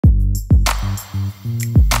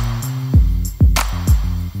Good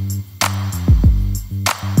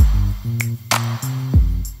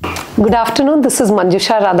afternoon, this is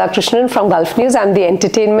Manjusha Radhakrishnan from Gulf News. I'm the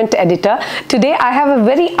entertainment editor. Today I have a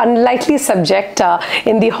very unlikely subject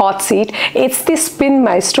in the hot seat. It's the spin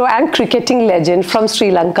maestro and cricketing legend from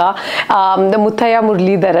Sri Lanka, the Muttiah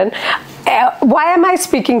Muralitharan. Why am I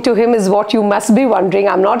speaking to him is what you must be wondering.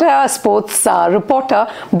 I'm not a sports reporter,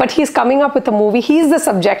 but he's coming up with a movie. He's the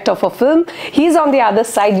subject of a film. He's on the other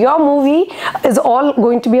side. Your movie is all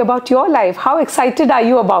going to be about your life. How excited are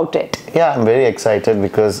you about it? Yeah, I'm very excited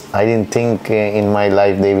because I didn't think in my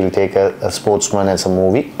life they will take a sportsman as a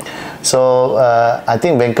movie. So I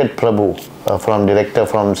think Venkat Prabhu, director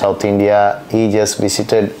from South India, he just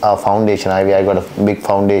visited our foundation. I got a big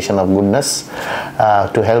foundation of goodness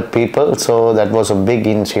to help people. So that was a big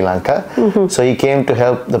in Sri Lanka. So he came to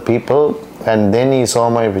help the people, and then he saw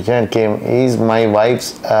my picture and came. He's my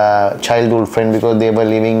wife's childhood friend because they were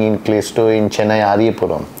living in Klesto in Chennai,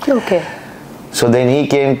 Ariyapuram. Okay. So then he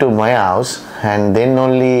came to my house, and then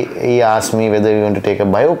only he asked me whether we want to take a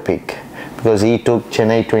biopic, because he took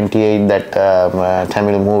Chennai 28, that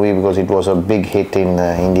Tamil movie, because it was a big hit in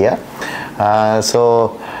India.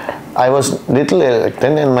 So I was little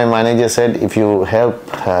reluctant, and my manager said, if you help,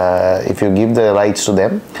 if you give the rights to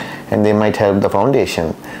them, and they might help the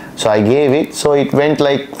foundation. So I gave it. So it went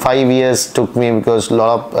like 5 years took me, because a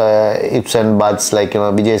lot of ifs and buts, like,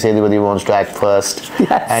 Vijay Sethupathi wants to act first,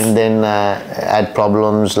 yes, and then had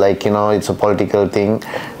problems, like, it's a political thing,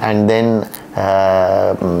 and then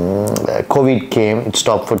COVID came, it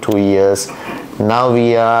stopped for 2 years. Now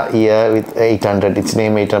we are here with 800. It's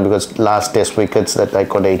named 800 because last test wickets that I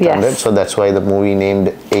got 800. Yes. So that's why the movie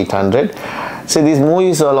named 800. So these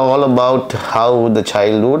movies are all about how the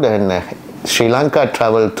childhood and Sri Lanka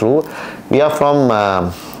traveled through. We are from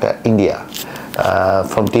India,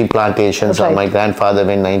 from tea plantations. Right. My grandfather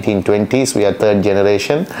in 1920s. We are third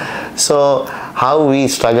generation. So how we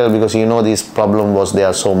struggled, because this problem was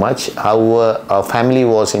there so much. How our family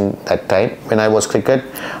was in that time. When I was cricket,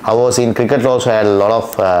 I was in cricket also had a lot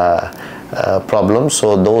of problems,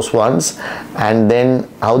 so those ones, and then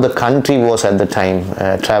how the country was at the time,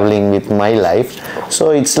 traveling with my life.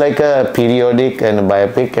 So it's like a periodic and a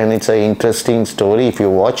biopic, and it's an interesting story. If you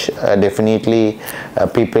watch, definitely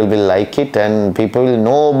people will like it, and people will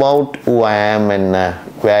know about who I am and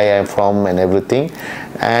where I am from and everything.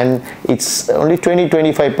 And it's only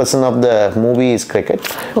 20-25% of the movie is cricket,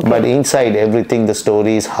 okay, but inside everything, the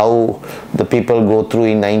story is how the people go through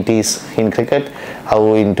in 90s in cricket,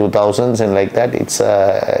 how in 2000s and like that. It's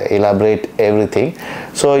elaborate everything.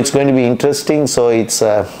 So it's going to be interesting. So it's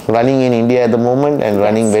running in India at the moment and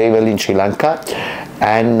running very well in Sri Lanka.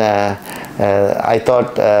 And I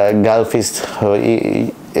thought Gulf is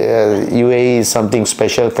UAE is something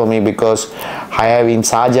special for me, because I have in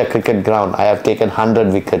Sharjah cricket ground, I have taken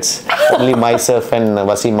 100 wickets. Only myself and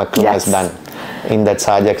Wasim Akram has done in that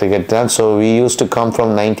Sharjah cricket ground. So we used to come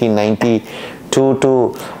from 1992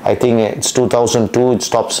 to, I think it's 2002, it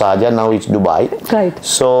stopped Sharjah, now it's Dubai. Right.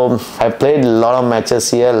 So I played a lot of matches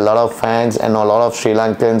here, a lot of fans and a lot of Sri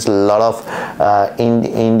Lankans, a lot of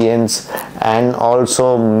Indians, and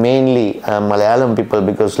also mainly Malayalam people,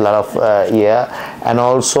 because a lot of here, and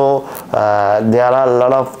also there are a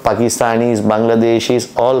lot of Pakistanis,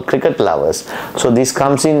 Bangladeshis, all cricket lovers. So this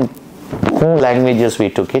comes in 2 languages. We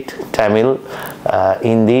took it: Tamil,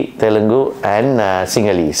 Hindi, Telugu and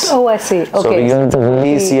Sinhalese. Oh, I see. Okay. So we're going to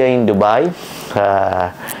release here in Dubai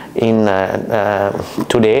in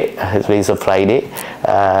today. It's a Friday,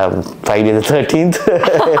 Friday the 13th.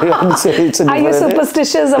 Are you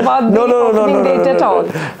superstitious about the opening date at all?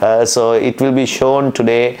 So it will be shown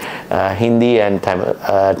today, Hindi and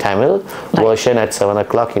Tamil version at 7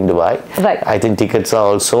 o'clock in Dubai. Right. I think tickets are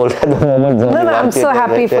all sold at the moment. No, I'm so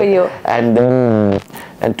happy for you. And then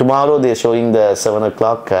and tomorrow they're showing the 7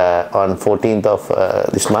 o'clock on 14th of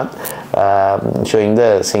this month, showing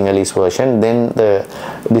the Sinhalese version. Then the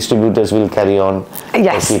distributors will carry on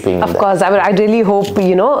keeping of course. I really hope,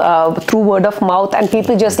 through word of mouth, and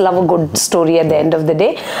people just love a good story at the end of the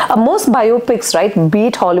day. Most biopics, right, be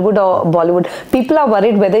it Hollywood or Bollywood, people are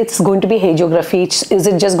worried whether it's going to be hagiography. Is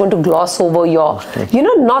it just going to gloss over your,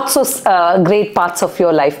 not so great parts of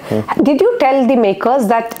your life? Did you tell the makers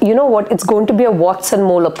that, it's going to be a Watson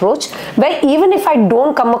mole approach, where even if I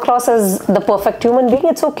don't come across as the perfect human being,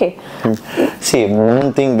 it's okay? See,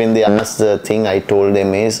 one thing, when they asked the thing, I told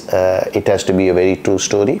them is it has to be a very true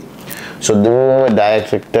story. So the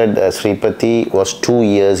directed Sripathi was 2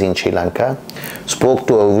 years in Sri Lanka, spoke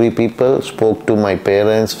to every people, spoke to my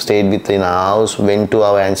parents, stayed within our house, went to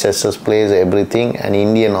our ancestors' place, everything, and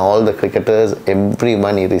Indian, all the cricketers,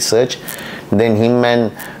 everyone he researched. Then him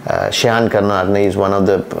and Shehan Karnarne is one of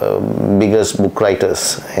the biggest book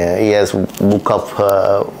writers. He has book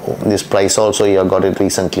of this prize also, he got it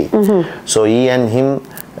recently. So he and him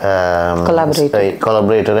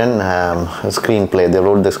collaborator and screenplay. They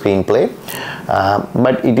wrote the screenplay,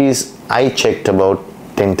 but it is, I checked about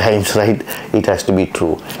 10 times, right? It has to be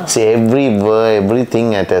true. See, every word,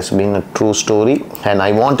 everything, it has been a true story, and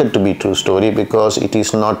I want it to be true story because it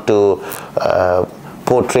is not to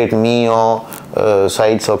portray me or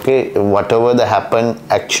sides. Okay, whatever that happened,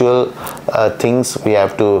 actual things, we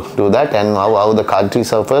have to do that, and how the country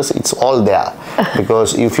suffers, it's all there.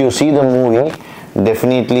 Because if you see the movie,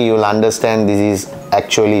 definitely you will understand this is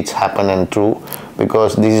actually it's happened and true,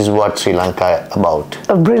 because this is what Sri Lanka about.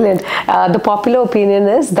 Brilliant. The popular opinion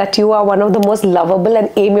is that you are one of the most lovable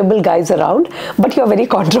and amiable guys around, but you are very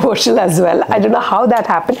controversial as well. I don't know how that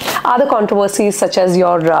happened. Are the controversies such as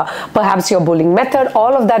your perhaps your bowling method,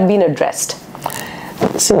 all of that been addressed?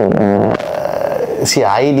 See,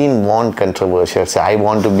 I didn't want controversial. See, I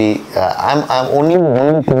want to be. I'm only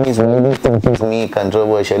one thing is maybe thinking me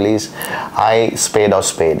controversial is I spade or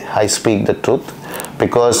spade. I speak the truth,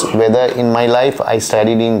 because whether in my life I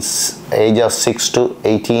studied in age of 6 to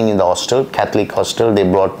 18 in the hostel, Catholic hostel. They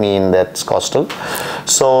brought me in that hostel.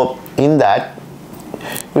 So in that,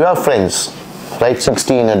 you have friends, right?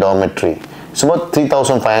 60 in a dormitory. It's about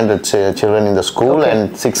 3,500 children in the school,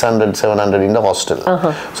 and 600, 700 in the hostel.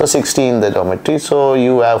 So 60 in the dormitory. So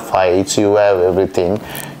you have fights, you have everything.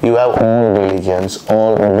 You have all religions,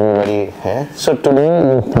 all everybody. So today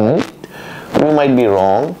you fight, you might be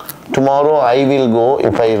wrong. Tomorrow I will go,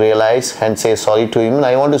 if I realize, and say sorry to him. And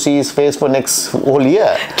I want to see his face for next whole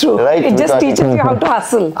year. True. Right? It just teaches you how to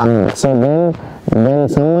hustle. So when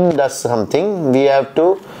someone does something, we have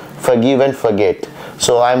to forgive and forget.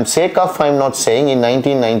 So I'm not saying in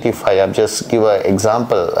 1995, I'll just give an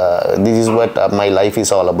example. This is what my life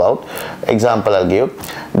is all about. Example I'll give.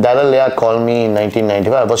 Daryl Lea called me in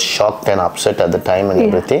 1995. I was shocked and upset at the time and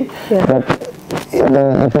everything. But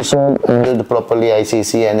the episode ended properly,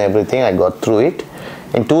 ICC and everything. I got through it.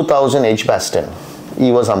 In 2000, Edgbaston,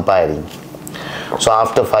 he was umpiring. So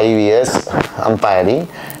after 5 years umpiring,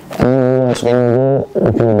 when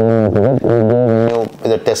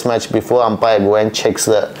the test match before, umpire go and checks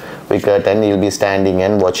the wicket, and he'll be standing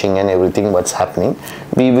and watching and everything what's happening.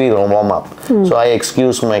 We will warm up. So I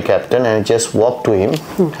excused my captain and just walked to him,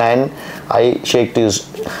 and I shaked his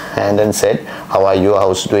hand and said, how are you,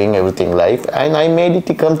 how's doing, everything life, and I made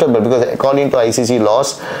it comfortable, because according to ICC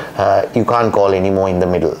laws, you can't call anymore in the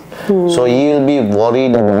middle. So he will be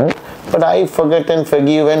worried about. But I forget and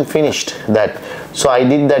forgive and finished that. So I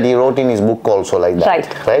did that. He wrote in his book also like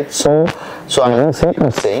that. Right. So I'm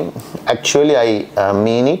saying, actually I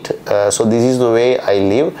mean it. So this is the way I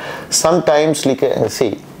live. Sometimes, like,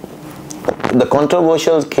 see, the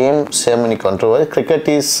controversial came, so many controversies. Cricket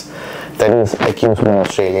is, that is accused by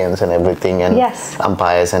Australians and everything, and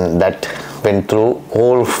umpires, and that went through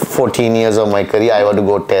whole 14 years of my career. I want to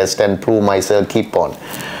go test and prove myself, keep on.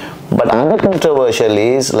 But another controversial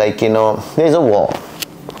is, like, you know, there is a war,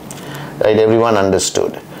 right? Everyone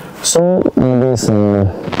understood. So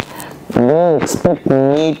they expect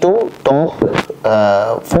me to talk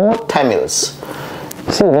for Tamils.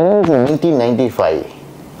 See, when I was in 1995,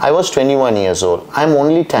 I was 21 years old. I'm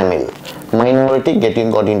only Tamil. Minority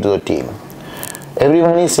got into the team.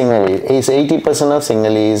 Everyone is Sinhalese. It's 80% of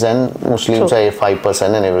Sinhalese, and Muslims are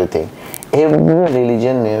 5% and everything. Every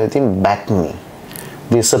religion and everything backed me.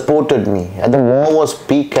 They supported me. And the war was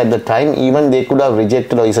peak at the time. Even they could have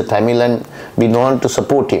rejected, or he's a Tamil and we don't want to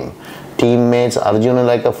support him. Teammates, Arjuna,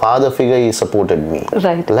 like a father figure, he supported me.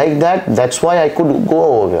 Right. Like that, that's why I could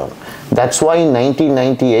go over. That's why in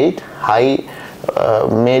 1998, I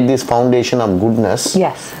made this foundation of goodness.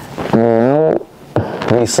 Yes.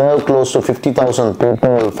 We serve close to 50,000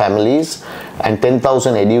 people, families, and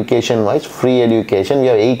 10,000 education-wise, free education. We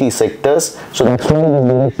have 80 sectors. So that's why the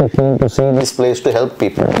director came to see this place to help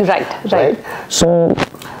people. Right. So,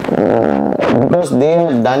 because they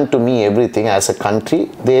have done to me everything as a country,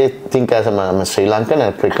 they think as I'm a Sri Lankan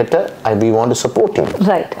and a cricketer, we want to support him.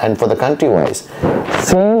 Right. And for the country-wise.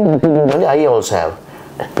 Same I also have.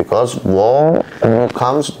 Because war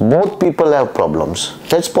comes, both people have problems.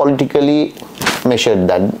 That's politically measured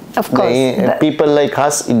that. Of course. People like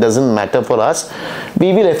us, it doesn't matter for us.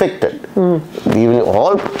 We will affected. We will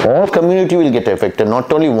all community will get affected.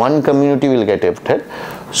 Not only one community will get affected.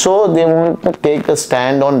 So they want to take a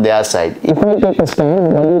stand on their side. If you take a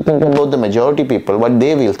stand, what do you think about the majority people? What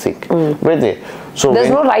they will think? So there's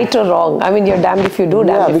no right or wrong. I mean, you're damned if you do,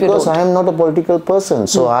 damned if you don't. Because I am not a political person.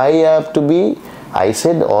 So I have to be, I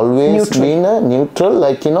said always neutral. Being a neutral,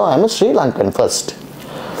 like, you know, I'm a Sri Lankan first.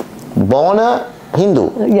 Born a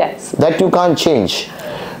Hindu. Yes. That you can't change.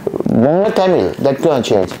 Born a Tamil. That you can't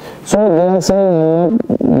change. So they are saying,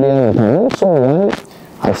 so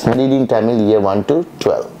I studied in Tamil year 1 to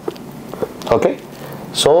 12. Okay.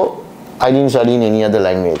 So I didn't study in any other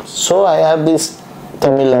language. So I have this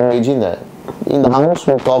Tamil language in the house.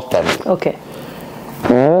 We talk Tamil. Okay.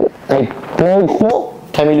 I played for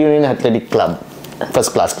Tamil Union Athletic Club,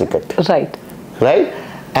 first class cricket. Right. Right?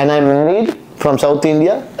 And I'm married from South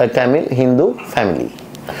India, a Tamil Hindu family.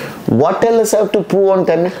 What else I have to prove on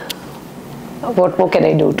Tamil? What more can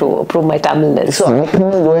I do to prove my Tamilness? So I can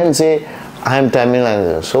go and say, I am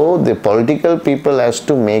Tamil. So the political people has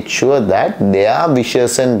to make sure that their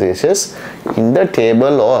wishes and wishes in the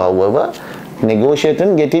table or however negotiate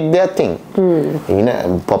and get it their thing.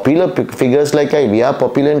 Popular figures like we are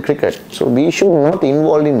popular in cricket, so we should not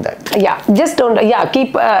involve in that. Yeah, just don't. Yeah,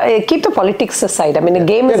 keep the politics aside. I mean, the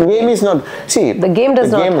game is not. See, the game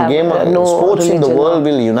does not have no sports religion. In the world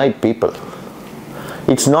will unite people.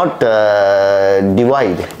 It's not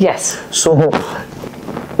divide. Yes. So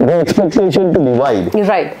the expectation to divide.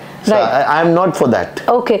 Right. So right. I'm not for that.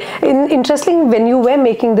 Okay. Interesting, when you were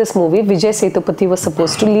making this movie, Vijay Sethupathi was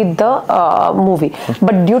supposed to lead the movie.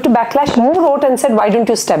 But due to backlash, you wrote and said, why don't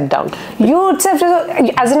you step down? You itself,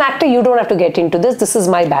 as an actor, you don't have to get into this. This is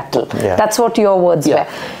my battle. Yeah. That's what your words were.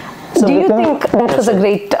 So do you think that was a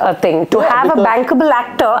great thing to have a bankable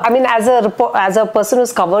actor? I mean, as a person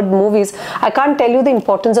who's covered movies, I can't tell you the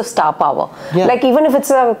importance of star power. Yeah. Like even if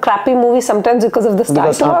it's a crappy movie, sometimes because of the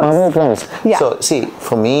star power. Yeah. So see,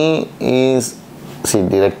 for me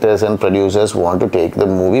directors and producers want to take the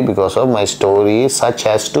movie because of my story, such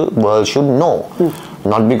as to world should know.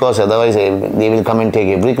 Not because otherwise they will come and take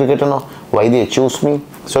every cricketer. No, why they choose me?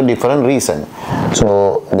 So different reason.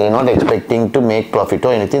 So they're not expecting to make profit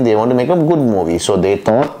or anything. They want to make a good movie. So they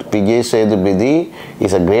thought Vijay Sethupathi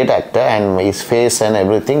is a great actor and his face and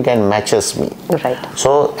everything can matches me. Right.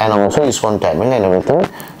 So and also he's from Tamil and everything.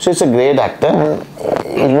 So it's a great actor and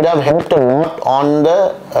it would have helped a lot on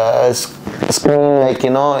the screen, like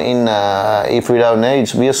if we have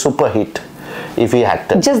it would be a super hit. If he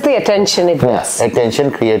acted. Just the attention it gets. Attention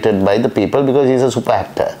created by the people because he's a super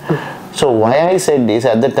actor. So why I said this,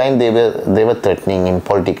 at the time they were threatening him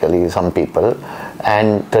politically, some people,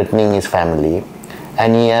 and threatening his family.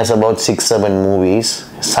 And he has about 6-7 movies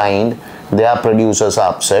signed. Their producers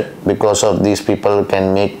are upset because of these people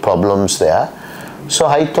can make problems there. So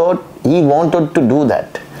I thought he wanted to do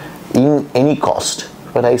that in any cost.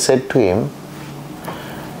 But I said to him,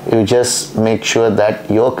 you just make sure that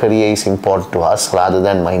your career is important to us rather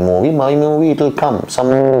than my movie. My movie, it will come.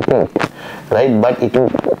 Someone will take, right? But it will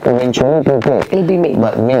eventually it'll be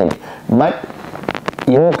made. But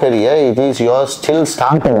your career, it is yours still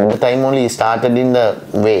starting. At the time only he started in the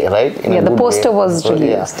way, right? In the poster was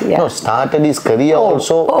released. Yeah. No, started his career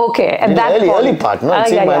also. Okay, at that early part. No,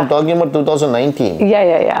 I'm talking about 2019.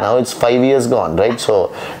 Yeah. Now it's 5 years gone, right?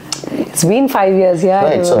 So it's been 5 years, yeah.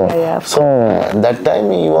 Right. So that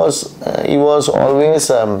time he was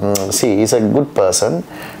always he's a good person,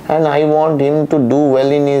 and I want him to do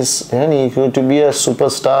well in his, and he to be a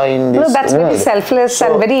superstar in this. No, that's world. very selfless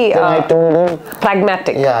and very I told him,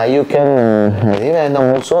 pragmatic. Yeah, you can. And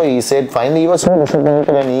also he said finally he was so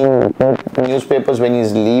disappointed, and he newspapers when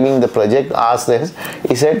he's leaving the project asked this.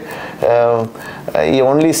 He said he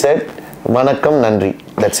only said Vanakkam Nandri.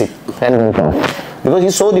 That's it. And because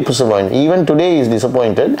he's so disappointed. Even today he's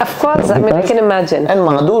disappointed. Of course, I mean, I can imagine. And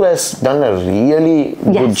Madhur has done a really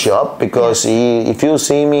good job because if you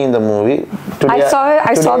see me in the movie, today,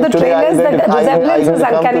 I saw the trailers, the resemblance was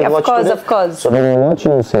uncanny. Of course. So when you watch,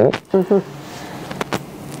 you say,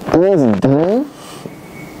 he has done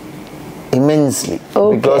immensely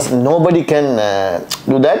because nobody can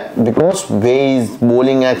do that because ways,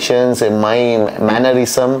 bowling actions, my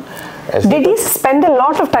mannerism. Did he spend a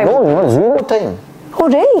lot of time? No, zero time. Oh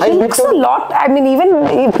really? He looks a lot. I mean, even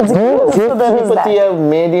Sripati have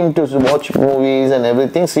made him to watch movies and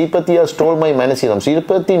everything. Sripati has told my mannerism.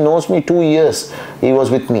 Sripati knows me 2 years. He was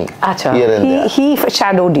with me here and there. He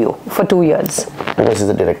shadowed you for 2 years. Because he's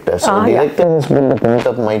the director. So director has been the point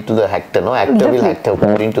of mind to the actor. No, actor will act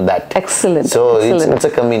according to that. Excellent. So it's a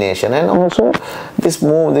combination. And also these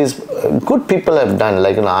good people have done.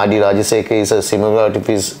 Like Adi Rajasekar is a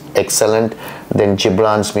cinematography is excellent. Then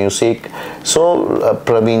Gibran's music. So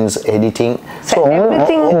Praveen's editing. So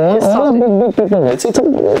everything is solid.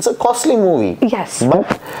 It's a costly movie. Yes.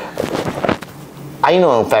 But I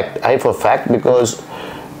know for fact because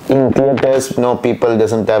in theaters, people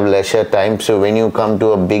doesn't have leisure time. So when you come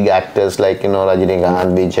to a big actors like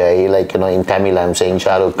Rajinikanth, Vijay, like in Tamil I'm saying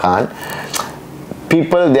Shah Rukh Khan,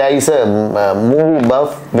 people there is a movie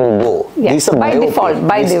buff will go. Yes, This is a by biopic. default,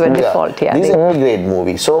 by default, yeah. This is a great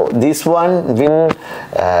movie. So this one will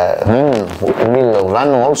run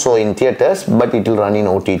also in theaters, but it will run in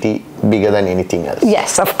OTT bigger than anything else.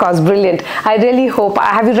 Yes, of course, brilliant. I really hope.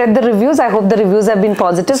 Have you read the reviews? I hope the reviews have been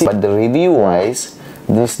positive. But the review wise,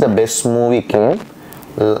 this is the best movie came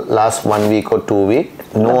last 1 week or 2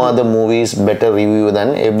 weeks. No other movie is better review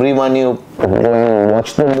than everyone you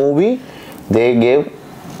watch the movie. They gave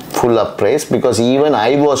full of praise because even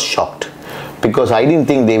I was shocked because I didn't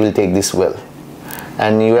think they will take this well.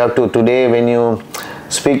 And you have to today when you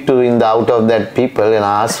speak to out of that people and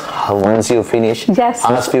ask once you finish, yes,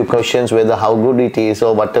 ask few questions whether how good it is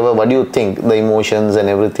or whatever, what do you think, the emotions and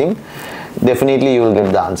everything. Definitely you will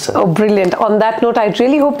get the answer. Oh, brilliant. On that note, I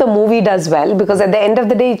really hope the movie does well because at the end of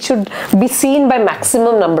the day, it should be seen by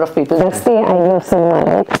maximum number of people. That's the idea of cinema,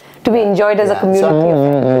 right? To be enjoyed as a community. So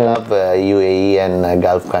I love UAE and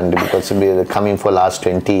Gulf country because we're coming for last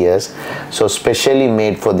 20 years. So specially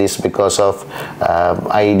made for this because of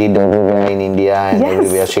I did everywhere in India and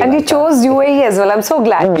everywhere Sri Lanka. And you chose UAE as well. I'm so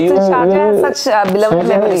glad. Sharjah has such beloved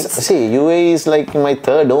memories. See, UAE is like my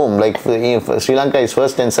third home. Like Sri Lanka is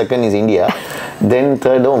first and second is India, then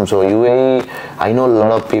third home. So UAE, I know a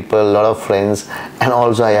lot of people, a lot of friends, and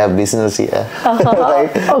also I have business here.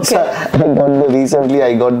 Right? Okay. So recently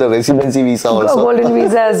I got the residency visa also. Golden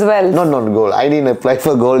visa as well. Not gold. I didn't apply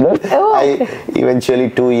for golden. Oh, okay. I eventually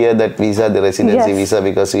 2 year that visa, the residency visa,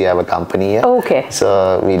 because we have a company here. Okay.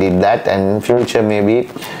 So we did that, and future maybe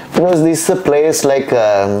because this is a place like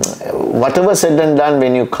whatever said and done.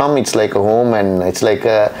 When you come, it's like a home, and it's like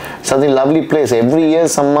something lovely place. Every year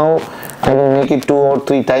somehow I will make it 2 or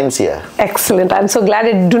 3 times here. Excellent. I'm so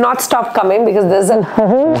glad. Do not stop coming because there's an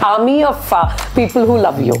army of people who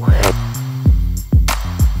love you.